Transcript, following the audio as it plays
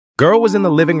Girl was in the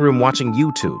living room watching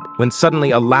YouTube when suddenly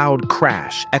a loud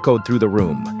crash echoed through the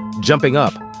room. Jumping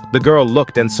up, the girl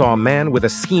looked and saw a man with a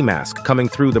ski mask coming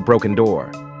through the broken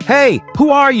door. "Hey, who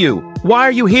are you? Why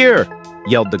are you here?"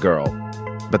 yelled the girl.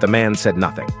 But the man said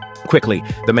nothing. Quickly,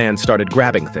 the man started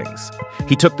grabbing things.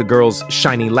 He took the girl's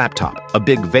shiny laptop, a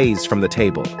big vase from the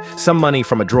table, some money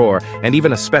from a drawer, and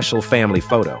even a special family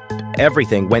photo.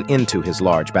 Everything went into his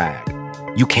large bag.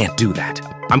 "You can't do that.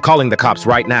 I'm calling the cops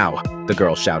right now," the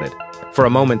girl shouted. For a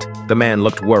moment, the man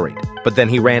looked worried, but then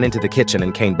he ran into the kitchen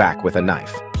and came back with a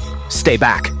knife. "Stay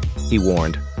back," he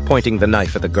warned, pointing the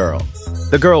knife at the girl.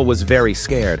 The girl was very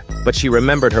scared, but she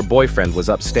remembered her boyfriend was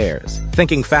upstairs.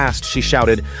 Thinking fast, she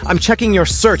shouted, "I'm checking your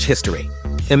search history."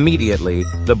 Immediately,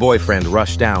 the boyfriend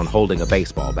rushed down holding a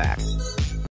baseball bat.